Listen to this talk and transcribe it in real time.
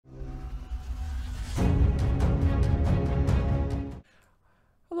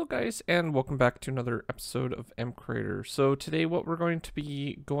guys, and welcome back to another episode of MCreator. So today what we're going to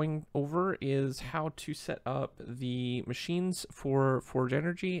be going over is how to set up the machines for Forge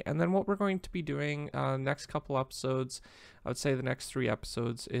Energy, and then what we're going to be doing next couple episodes, I would say the next 3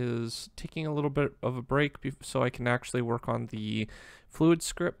 episodes, is taking a little bit of a break so I can actually work on the fluid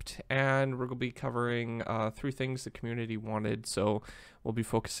script, and we're going to be covering 3 things the community wanted, so we'll be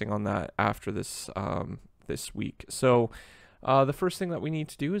focusing on that after this this week. So the first thing that we need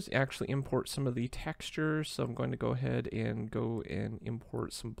to do is actually import some of the textures. So I'm going to go ahead and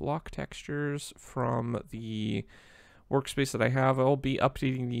import some block textures from the workspace that I have. I'll be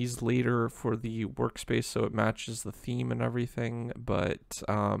updating these later for the workspace so it matches the theme and everything. But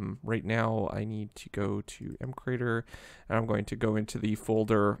right now I need to go to MCreator, and I'm going to go into the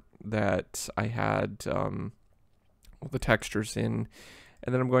folder that I had all the textures in.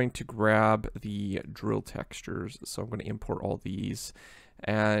 And then I'm going to grab the drill textures. So I'm going to import all these,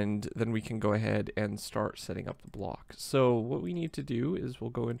 and then we can go ahead and start setting up the block. So what we need to do is we'll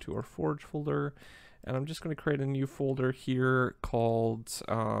go into our Forge folder, and I'm just going to create a new folder here called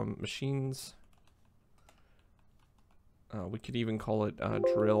machines. We could even call it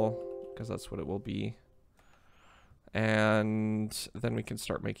drill, because that's what it will be. And then we can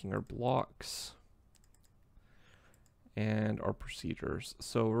start making our blocks and our procedures.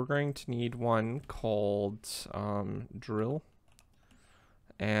 So we're going to need one called drill,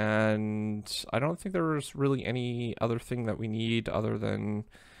 and I don't think there's really any other thing that we need other than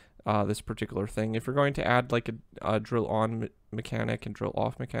this particular thing. If you're going to add like a drill on mechanic and drill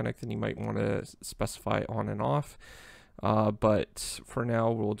off mechanic, then you might want to specify on and off, but for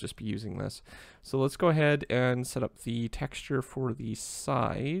now we'll just be using this. So let's go ahead and set up the texture for the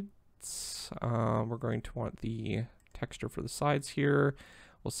sides. We're going to want the texture for the sides here.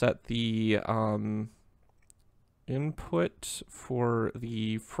 We'll set the input for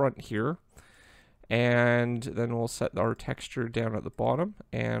the front here, and then we'll set our texture down at the bottom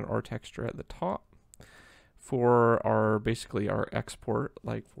and our texture at the top for our basically our export,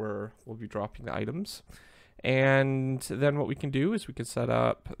 like where we'll be dropping the items. And then what we can do is we can set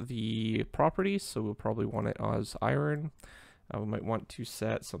up the properties. So we'll probably want it as iron. We might want to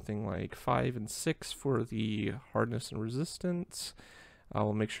set something like 5 and 6 for the hardness and resistance.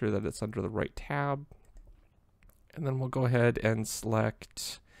 We'll make sure that it's under the right tab. And then we'll go ahead and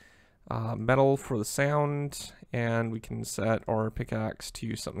select metal for the sound. And we can set our pickaxe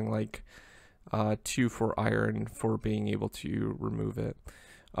to something like 2 for iron for being able to remove it.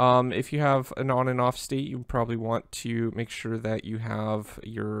 If you have an on and off state, you probably want to make sure that you have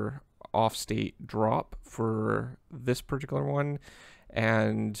your off state drop for this particular one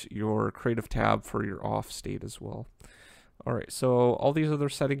and your creative tab for your off state as well. All right, so all these other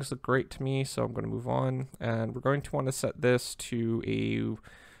settings look great to me, so I'm going to move on, and we're going to want to set this to a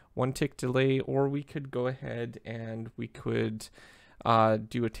 1 tick delay, or we could go ahead and we could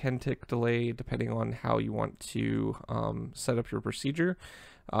do a 10 tick delay depending on how you want to set up your procedure.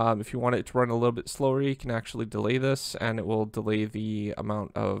 If you want it to run a little bit slower, you can actually delay this, and it will delay the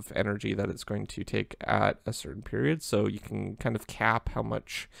amount of energy that it's going to take at a certain period. So you can kind of cap how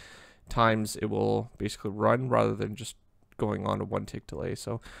much times it will basically run rather than just going on a 1 tick delay.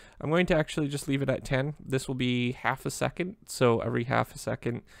 So I'm going to actually just leave it at 10. This will be half a second. So every half a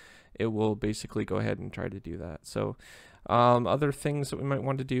second, it will basically go ahead and try to do that. So other things that we might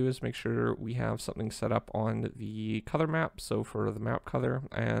want to do is make sure we have something set up on the color map, so for the map color,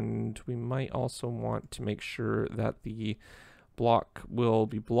 and we might also want to make sure that the block will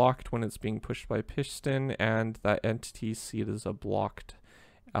be blocked when it's being pushed by piston, and that entities see it as a blocked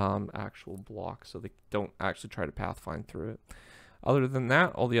actual block, so they don't actually try to pathfind through it. Other than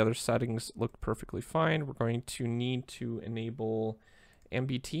that, all the other settings look perfectly fine. We're going to need to enable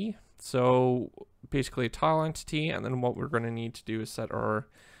MBT, so basically a tile entity, and then what we're going to need to do is set our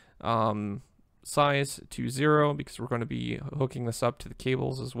size to 0 because we're going to be hooking this up to the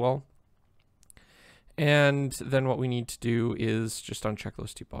cables as well. And then what we need to do is just uncheck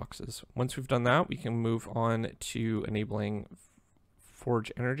those 2 boxes. Once we've done that, we can move on to enabling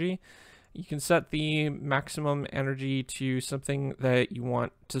Forge Energy. You can set the maximum energy to something that you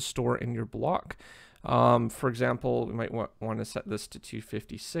want to store in your block. For example, we might want to set this to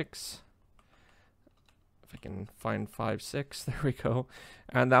 256. If I can find 5.6, there we go.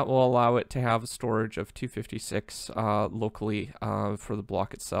 And that will allow it to have a storage of 256 locally for the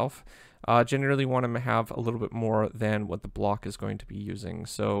block itself. Generally want to have a little bit more than what the block is going to be using.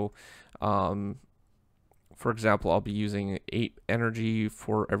 So, for example, I'll be using 8 energy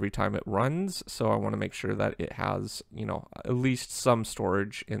for every time it runs. So I want to make sure that it has, you know, at least some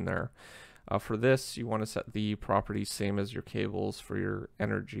storage in there. For this, you want to set the properties same as your cables for your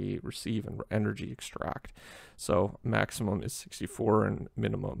energy receive and energy extract. So maximum is 64 and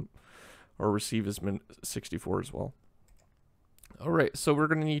minimum or receive is 64 as well. All right, so we're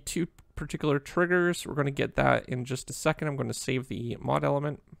going to need two particular triggers. We're going to get that in just a second. I'm going to save the mod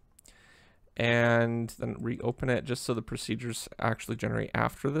element and then reopen it just so the procedures actually generate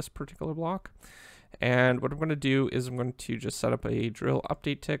after this particular block. And what I'm going to do is I'm going to just set up a drill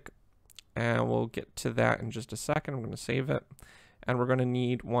update tick, and we'll get to that in just a second. I'm going to save it, and we're going to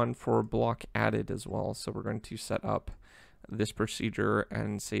need one for block added as well. So we're going to set up this procedure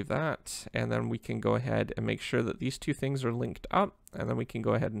and save that, and then we can go ahead and make sure that these two things are linked up, and then we can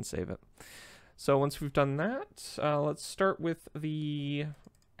go ahead and save it. So once we've done that, let's start with the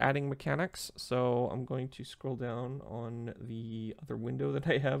adding mechanics. So I'm going to scroll down on the other window that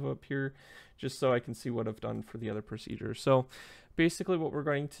I have up here just so I can see what I've done for the other procedure. So basically what we're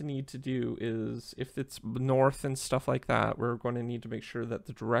going to need to do is, if it's north and stuff like that, we're going to need to make sure that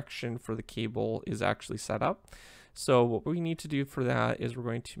the direction for the cable is actually set up. So what we need to do for that is we're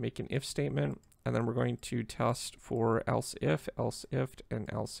going to make an if statement, and then we're going to test for else if, and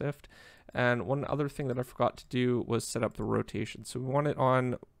else if. And one other thing that I forgot to do was set up the rotation. So we want it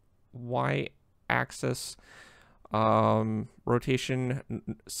on y-axis rotation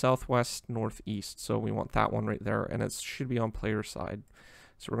southwest northeast. So we want that one right there, and it should be on player side.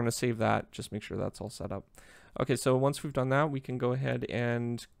 So we're going to save that, just make sure that's all set up. Okay, so once we've done that, we can go ahead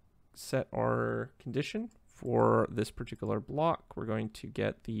and set our condition for this particular block. We're going to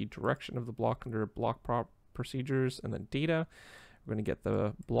get the direction of the block under block procedures and then data. We're going to get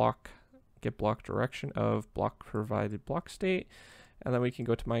the block direction of block provided block state, and then we can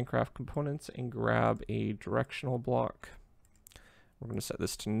go to Minecraft components and grab a directional block. We're going to set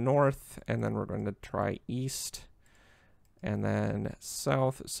this to north, and then we're going to try east and then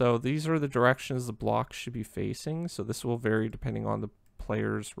south. So these are the directions the block should be facing. So this will vary depending on the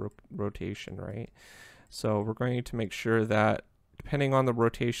player's rotation, right? So we're going to make sure that depending on the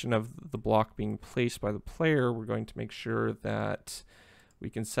rotation of the block being placed by the player, we're going to make sure that we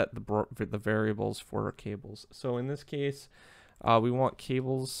can set the variables for our cables. So in this case, we want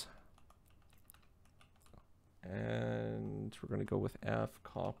cables, and we're going to go with F,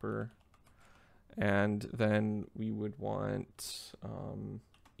 copper, and then we would want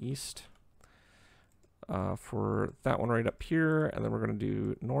east for that one right up here, and then we're going to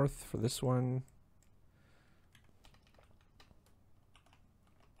do north for this one.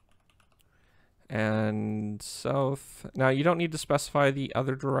 And south. Now you don't need to specify the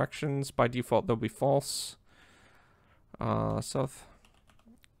other directions. By default they'll be false. South.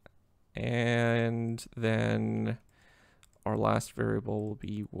 And then our last variable will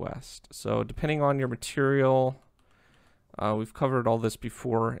be west. So depending on your material, we've covered all this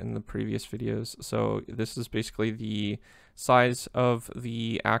before in the previous videos. So this is basically the size of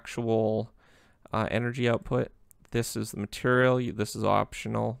the actual energy output. This is the material. This is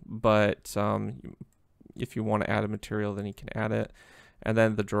optional, but if you want to add a material, then you can add it. And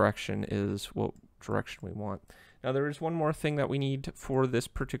then the direction is what direction we want. Now there is one more thing that we need for this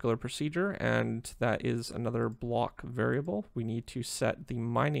particular procedure, and that is another block variable. We need to set the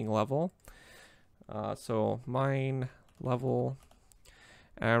mining level. So mine level,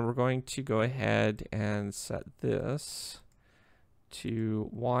 and we're going to go ahead and set this to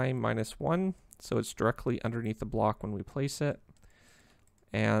y-1. So it's directly underneath the block when we place it.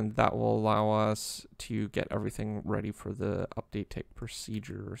 And that will allow us to get everything ready for the update tick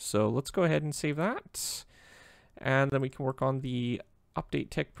procedure. So let's go ahead and save that. And then we can work on the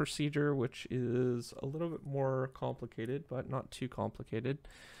update tick procedure, which is a little bit more complicated, but not too complicated.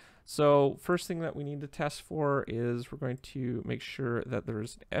 So first thing that we need to test for is we're going to make sure that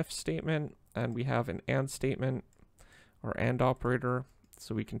there's an if statement, and we have an and statement or and operator.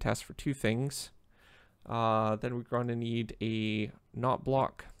 So we can test for two things. Then we're going to need a not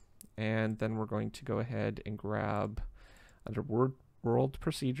block, and then we're going to go ahead and grab under world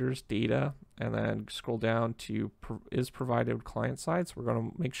procedures data, and then scroll down to is provided client side. So we're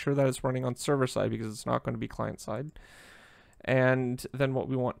going to make sure that it's running on server side because it's not going to be client side. And then what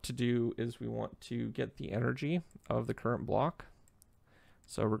we want to do is we want to get the energy of the current block.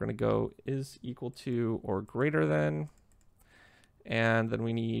 So we're going to go is equal to or greater than, and then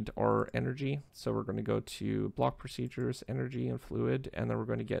we need our energy. So we're going to go to block procedures, energy and fluid, and then we're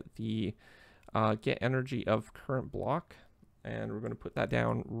going to get the get energy of current block, and we're going to put that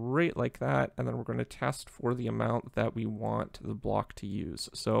down right like that, and then we're going to test for the amount that we want the block to use.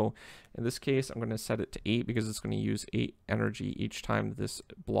 So in this case I'm going to set it to 8 because it's going to use 8 energy each time this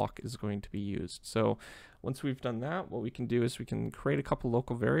block is going to be used. So once we've done that, what we can do is we can create a couple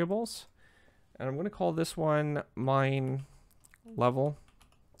local variables, and I'm going to call this one mine level,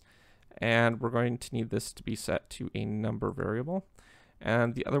 and we're going to need this to be set to a number variable.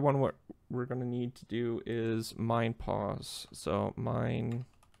 And the other one, what we're going to need to do is mine pause. So mine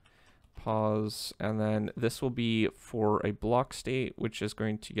pause, and then this will be for a block state, which is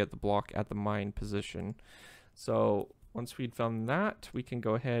going to get the block at the mine position. So once we've done that, we can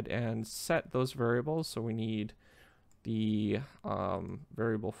go ahead and set those variables. So we need the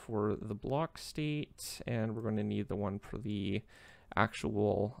variable for the block state, and we're going to need the one for the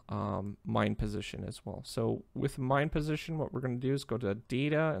actual mine position as well. So with mine position, what we're going to do is go to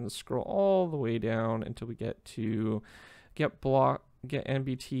data and scroll all the way down until we get to get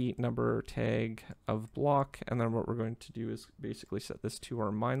NBT number tag of block, and then what we're going to do is basically set this to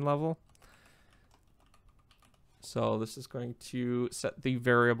our mine level. So this is going to set the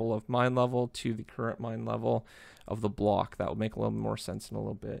variable of mine level to the current mine level of the block. That will make a little more sense in a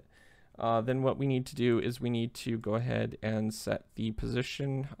little bit. Then what we need to do is we need to go ahead and set the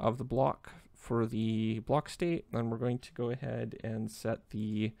position of the block for the block state. Then we're going to go ahead and set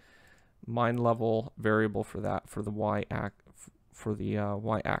the mine level variable for that for the y-axis.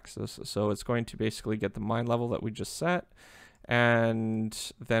 So it's going to basically get the mine level that we just set,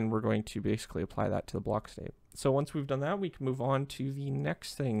 and then we're going to basically apply that to the block state. So once we've done that, we can move on to the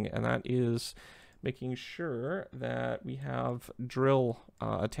next thing, and that is making sure that we have drill,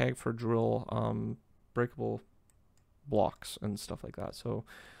 a tag for drill breakable blocks and stuff like that. So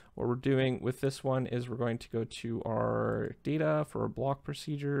what we're doing with this one is we're going to go to our data for our block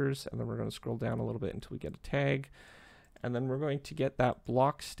procedures, and then we're going to scroll down a little bit until we get a tag, and then we're going to get that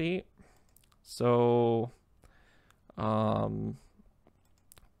block state. So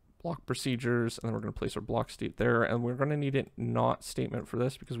block procedures, and then we're going to place our block state there, and we're going to need a not statement for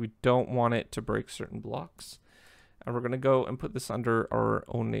this because we don't want it to break certain blocks. And we're going to go and put this under our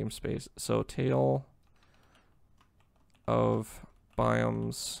own namespace. So tail of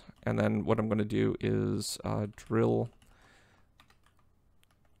biomes, and then what I'm going to do is drill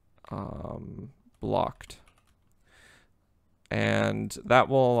blocked, and that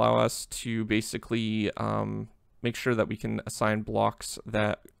will allow us to basically make sure that we can assign blocks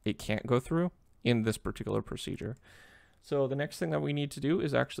that it can't go through in this particular procedure. So the next thing that we need to do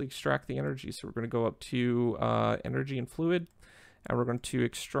is actually extract the energy. So we're going to go up to energy and fluid, and we're going to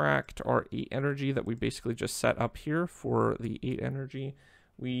extract our 8 energy that we basically just set up here for the 8 energy.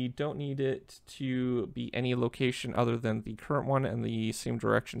 We don't need it to be any location other than the current one, and the same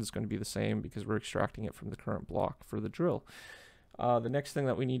direction is going to be the same because we're extracting it from the current block for the drill. The next thing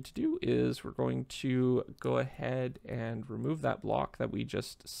that we need to do is we're going to go ahead and remove that block that we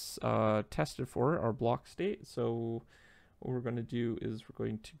just tested for our block state. So what we're going to do is we're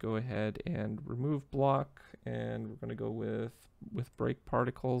going to go ahead and remove block, and we're going to go with break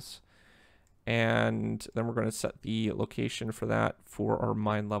particles, and then we're going to set the location for that for our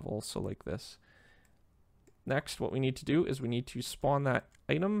mine level, so like this. Next, what we need to do is we need to spawn that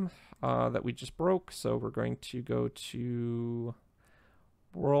item that we just broke. So we're going to go to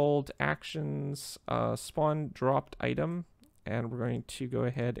world actions, spawn dropped item, and we're going to go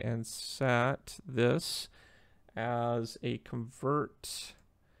ahead and set this as a convert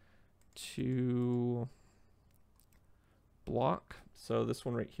to block. So this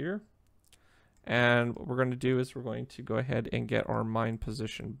one right here. And what we're going to do is we're going to go ahead and get our mine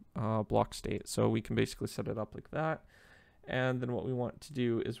position block state. So we can basically set it up like that. And then what we want to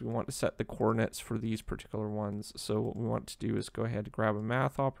do is we want to set the coordinates for these particular ones. So what we want to do is go ahead and grab a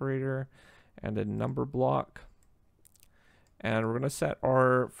math operator and a number block. And we're going to set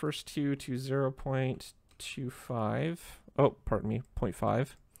our first two to 0.25. Oh, pardon me, 0.5.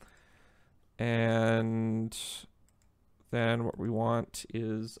 And then what we want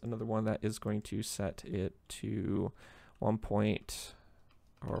is another one that is going to set it to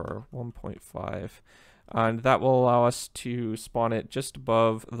 1.5. And that will allow us to spawn it just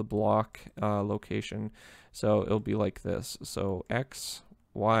above the block location. So it'll be like this. So X,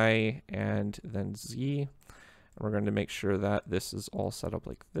 Y, and then Z. And we're going to make sure that this is all set up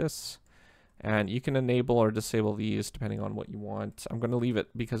like this. And you can enable or disable these depending on what you want. I'm going to leave it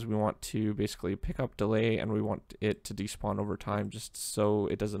because we want to basically pick up delay, and we want it to despawn over time just so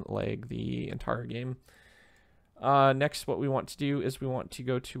it doesn't lag the entire game. Next, what we want to do is we want to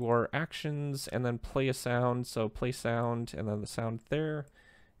go to our actions and then play a sound. So play sound and then the sound there.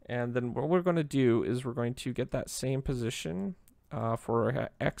 And then what we're going to do is we're going to get that same position for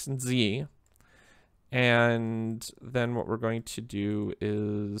X and Z. And then what we're going to do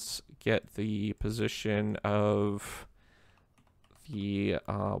is get the position of the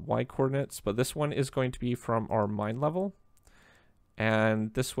Y coordinates. But this one is going to be from our mine level.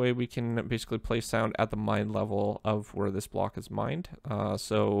 And this way we can basically play sound at the mine level of where this block is mined.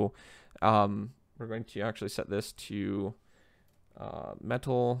 So we're going to actually set this to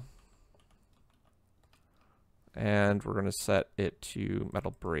metal, and we're going to set it to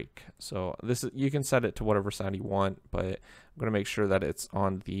metal break. So this is, you can set it to whatever sound you want, but I'm going to make sure that it's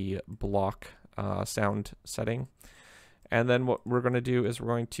on the block sound setting. And then what we're going to do is we're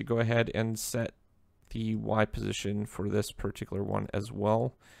going to go ahead and set the Y position for this particular one as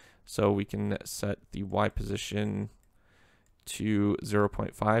well. So we can set the Y position to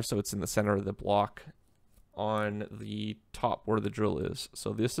 0.5, so it's in the center of the block on the top where the drill is.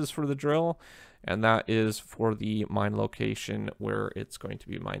 So this is for the drill, and that is for the mine location where it's going to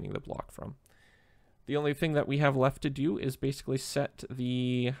be mining the block from. The only thing that we have left to do is basically set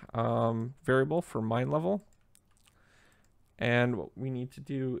the variable for mine level. And what we need to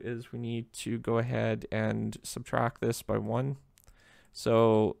do is we need to go ahead and subtract this by 1.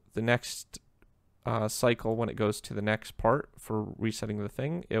 So the next cycle, when it goes to the next part for resetting the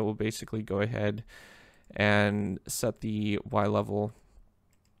thing, it will basically go ahead and set the Y level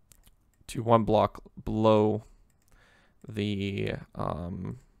to 1 block below the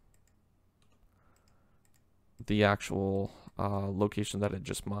actual location that it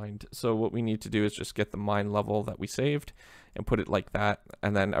just mined. So what we need to do is just get the mine level that we saved and put it like that,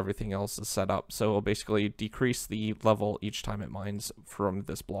 and then everything else is set up. So it'll basically decrease the level each time it mines from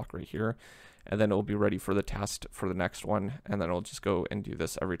this block right here, and then it'll be ready for the test for the next one, and then it'll just go and do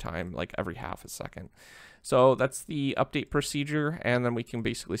this every time, like every half a second. So that's the update procedure, and then we can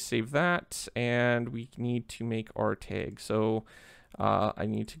basically save that, and we need to make our tag. So I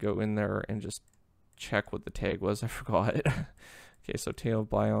need to go in there and just check what the tag was. I forgot. Okay, so tail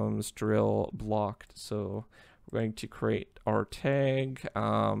biomes drill blocked. So we're going to create our tag,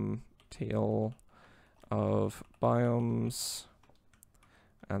 tail of biomes,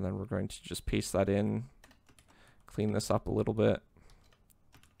 and then we're going to just paste that in, clean this up a little bit,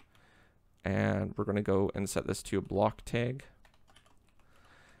 and we're going to go and set this to a block tag.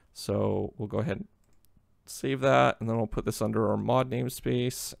 So we'll go ahead and save that, and then we'll put this under our mod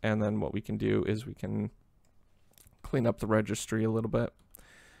namespace, and then what we can do is we can clean up the registry a little bit.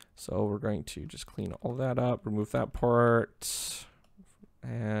 So we're going to just clean all that up, remove that part,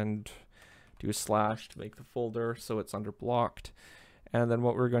 and do a slash to make the folder so it's under blocked. And then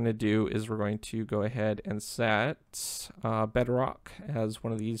what we're going to do is we're going to go ahead and set bedrock as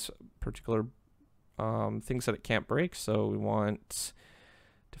one of these particular things that it can't break. So we want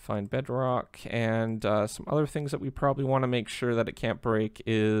to find bedrock, and some other things that we probably want to make sure that it can't break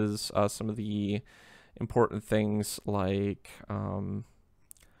is some of the important things like,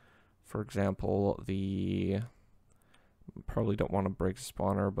 for example, probably don't want to break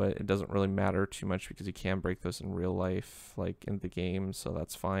spawner, but it doesn't really matter too much because you can break those in real life, like in the game, so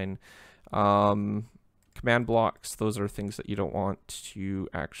that's fine. Command blocks, those are things that you don't want to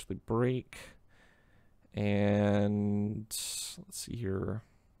actually break. And let's see here.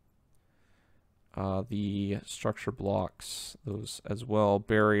 The structure blocks, those as well,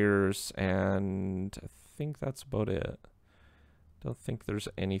 barriers, and I think that's about it. Don't think there's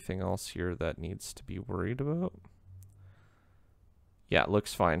anything else here that needs to be worried about. Yeah, it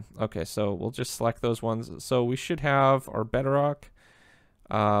looks fine. Okay, so we'll just select those ones. So we should have our bedrock,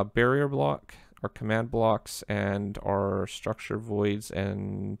 barrier block, our command blocks, and our structure voids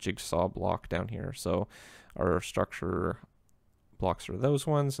and jigsaw block down here. So our structure blocks are those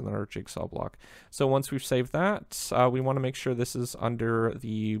ones, and then our jigsaw block. So once we've saved that, we want to make sure this is under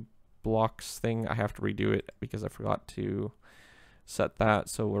the blocks thing. I have to redo it because I forgot to set that,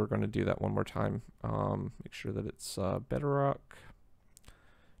 so we're going to do that one more time. Make sure that it's bedrock.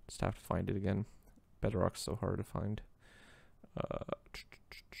 Just have to find it again. Bedrock's so hard to find.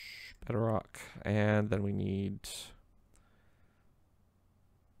 Bedrock, and then we need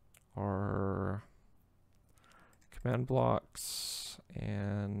our command blocks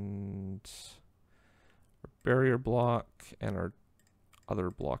and our barrier block and our other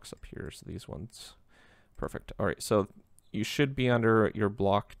blocks up here. So these ones. Perfect. All right, so you should be under your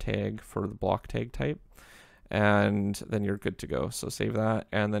block tag for the block tag type, and then you're good to go. So save that,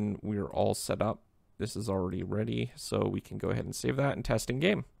 and then we're all set up. This is already ready, so we can go ahead and save that and test in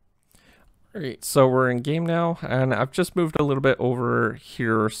game. All right, so we're in game now, and I've just moved a little bit over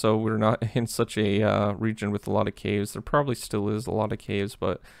here so we're not in such a region with a lot of caves. There probably still is a lot of caves,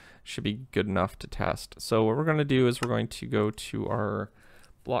 but should be good enough to test. So what we're going to do is we're going to go to our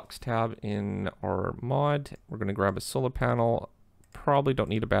blocks tab in our mod. We're going to grab a solar panel. Probably don't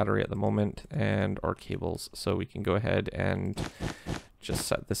need a battery at the moment, and our cables, so we can go ahead and just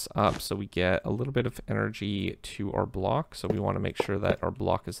set this up so we get a little bit of energy to our block. So we want to make sure that our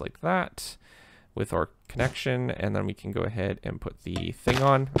block is like that with our connection, and then we can go ahead and put the thing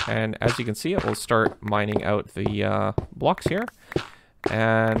on. And as you can see, it will start mining out the blocks here.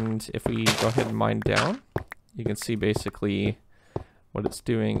 And if we go ahead and mine down, you can see basically what it's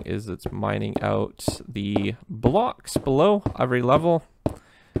doing is it's mining out the blocks below every level,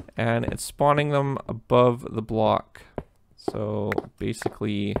 and it's spawning them above the block. So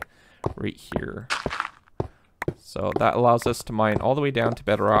basically right here. So that allows us to mine all the way down to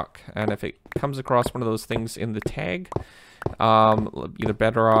bedrock. And if it comes across one of those things in the tag, either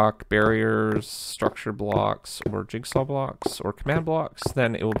bedrock, barriers, structure blocks, or jigsaw blocks, or command blocks,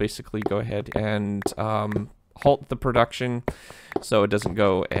 then it will basically go ahead and halt the production so it doesn't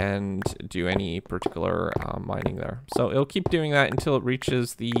go and do any particular mining there. So it'll keep doing that until it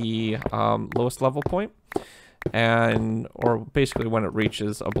reaches the lowest level point, or basically when it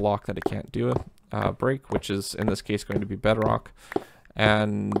reaches a block that it can't do break, which is in this case going to be bedrock.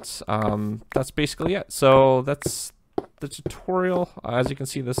 And that's basically it. So that's the tutorial. As you can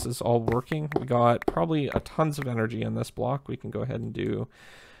see, this is all working. We got probably tons of energy in this block. We can go ahead and do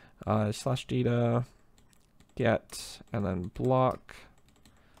 /data get and then block,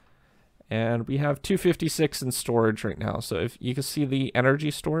 and we have 256 in storage right now. So if you can see the energy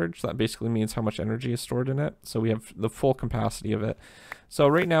storage, that basically means how much energy is stored in it. So we have the full capacity of it. So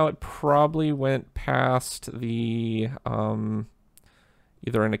right now it probably went past the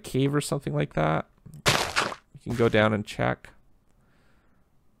either in a cave or something like that. You can go down and check.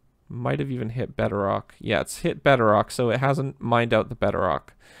 Might have even hit bedrock. Yeah, it's hit bedrock, so it hasn't mined out the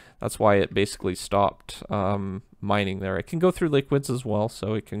bedrock. That's why it basically stopped mining there. It can go through liquids as well,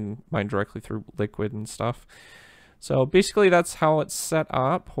 so it can mine directly through liquid and stuff. So basically that's how it's set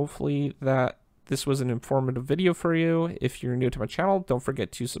up. Hopefully that this was an informative video for you. If you're new to my channel, don't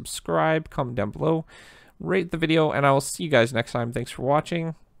forget to subscribe, comment down below, rate the video, and I will see you guys next time. Thanks for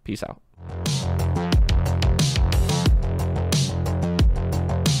watching. Peace out.